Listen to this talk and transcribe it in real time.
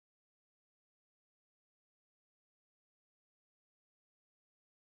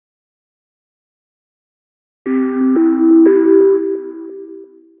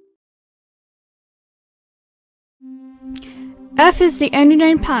Earth is the only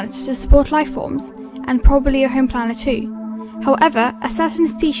known planet to support life forms, and probably a home planet too. However, a certain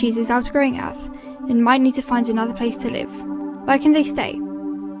species is outgrowing Earth and might need to find another place to live. Where can they stay?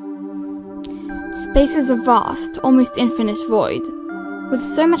 Space is a vast, almost infinite void. With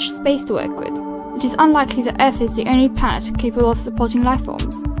so much space to work with, it is unlikely that Earth is the only planet capable of supporting life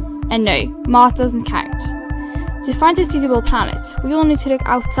forms. And no, Mars doesn't count. To find a suitable planet, we all need to look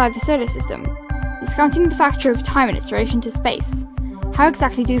outside the solar system. Discounting the factor of time in its relation to space, how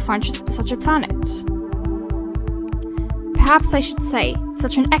exactly do you find such a planet? Perhaps I should say,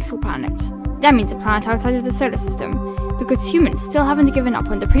 such an exoplanet. That means a planet outside of the solar system, because humans still haven't given up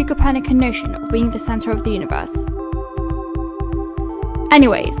on the pre-Copernican notion of being the center of the universe.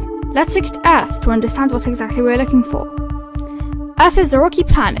 Anyways, let's look at Earth to understand what exactly we're looking for. Earth is a rocky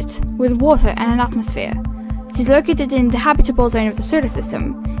planet with water and an atmosphere. It is located in the habitable zone of the solar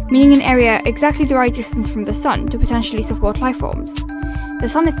system, meaning an area exactly the right distance from the Sun to potentially support life forms. The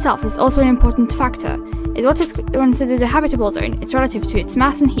Sun itself is also an important factor, as what is considered a habitable zone is relative to its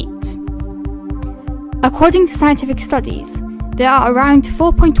mass and heat. According to scientific studies, there are around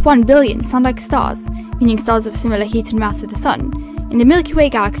 4.1 billion Sun-like stars, meaning stars of similar heat and mass to the Sun, in the Milky Way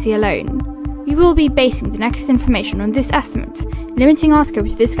galaxy alone. We will be basing the next information on this estimate, limiting our scope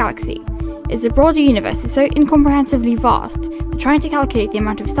to this galaxy, as the broader universe is so incomprehensibly vast that trying to calculate the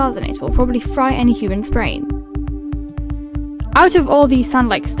amount of stars in it will probably fry any human's brain. Out of all these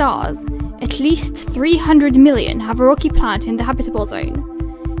Sun-like stars, at least 300 million have a rocky planet in the habitable zone.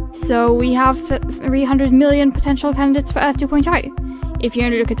 So we have 300 million potential candidates for Earth 2.0, if you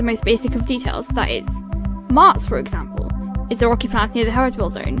only look at the most basic of details, that is. Mars, for example, is a rocky planet near the habitable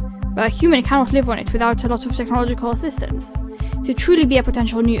zone, but a human cannot live on it without a lot of technological assistance. To truly be a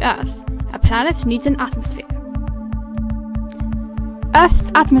potential new Earth, a planet needs an atmosphere.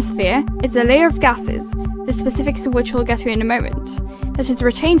 Earth's atmosphere is a layer of gases, the specifics of which we'll get to in a moment, that is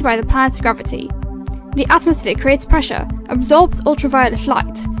retained by the planet's gravity. The atmosphere creates pressure, absorbs ultraviolet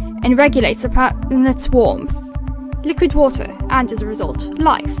light, and regulates the planet's warmth. Liquid water, and as a result,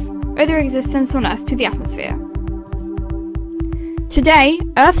 life, owe their existence on Earth to the atmosphere. Today,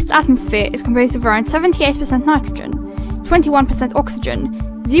 Earth's atmosphere is composed of around 78% nitrogen, 21% oxygen,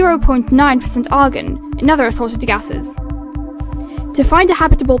 0.9% argon, and other assorted gases. To find a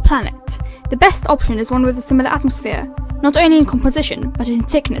habitable planet, the best option is one with a similar atmosphere, not only in composition, but in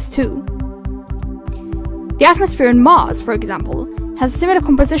thickness too. The atmosphere on Mars, for example, has a similar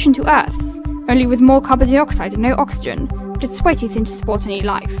composition to Earth's, only with more carbon dioxide and no oxygen, but it's way too thin to support any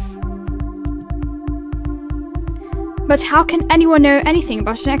life. But how can anyone know anything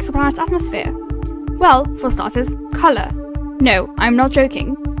about an exoplanet's atmosphere? Well, for starters, colour. No, I'm not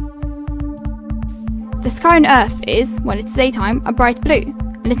joking. The sky on Earth is, when it's daytime, a bright blue,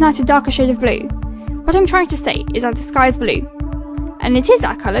 and at night a darker shade of blue. What I'm trying to say is that the sky is blue. And it is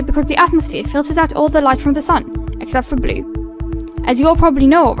that colour because the atmosphere filters out all the light from the sun, except for blue. As you all probably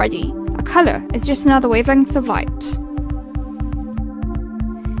know already, a colour is just another wavelength of light.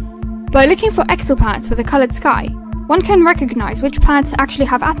 By looking for exoplanets with a coloured sky, one can recognise which planets actually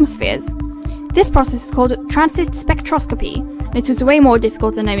have atmospheres. This process is called transit spectroscopy, and it is way more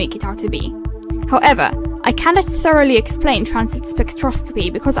difficult than I make it out to be. However, I cannot thoroughly explain transit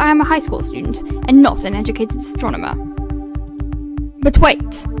spectroscopy because I am a high school student and not an educated astronomer. But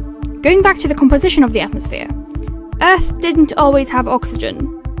wait, going back to the composition of the atmosphere, Earth didn't always have oxygen.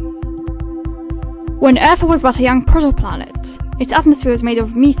 When Earth was but a young protoplanet, its atmosphere was made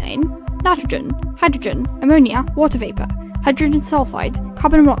of methane, nitrogen, hydrogen, ammonia, water vapour, hydrogen sulfide,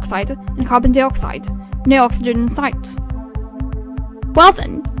 carbon monoxide, and carbon dioxide. No oxygen in sight. Well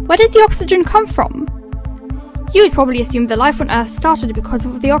then, where did the oxygen come from? You would probably assume the life on Earth started because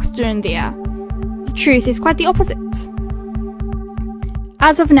of the oxygen in the air. The truth is quite the opposite.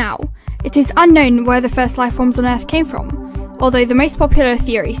 As of now, it is unknown where the first life forms on Earth came from, although the most popular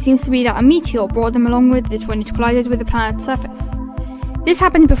theory seems to be that a meteor brought them along with it when it collided with the planet's surface. This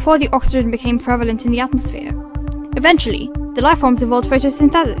happened before the oxygen became prevalent in the atmosphere. Eventually, the life forms evolved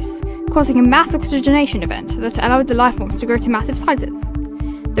photosynthesis, causing a mass oxygenation event that allowed the life forms to grow to massive sizes.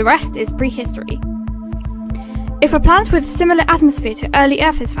 The rest is prehistory. If a planet with a similar atmosphere to early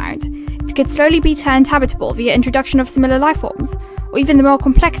Earth is found, it could slowly be turned habitable via introduction of similar life forms, or even the more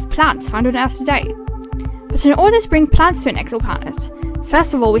complex plants found on Earth today. But in order to bring plants to an exoplanet,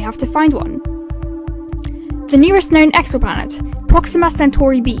 first of all we have to find one. The nearest known exoplanet, Proxima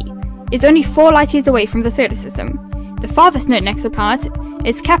Centauri b, is only 4 light-years away from the solar system. The farthest known exoplanet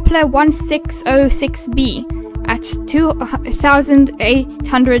is Kepler 1606b at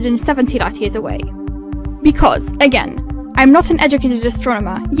 2,870 light-years away. Because, again, I'm not an educated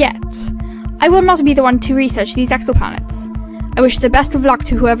astronomer yet. I will not be the one to research these exoplanets. I wish the best of luck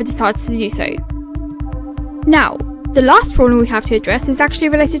to whoever decides to do so. Now, the last problem we have to address is actually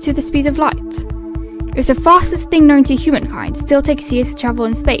related to the speed of light. If the fastest thing known to humankind still takes years to travel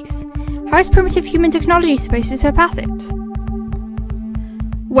in space, how is primitive human technology supposed to surpass it?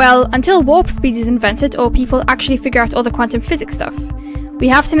 Well, until warp speed is invented or people actually figure out all the quantum physics stuff, we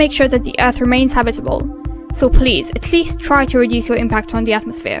have to make sure that the Earth remains habitable, so please, at least try to reduce your impact on the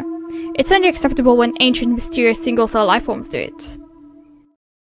atmosphere. It's only acceptable when ancient, mysterious single-cell lifeforms do it.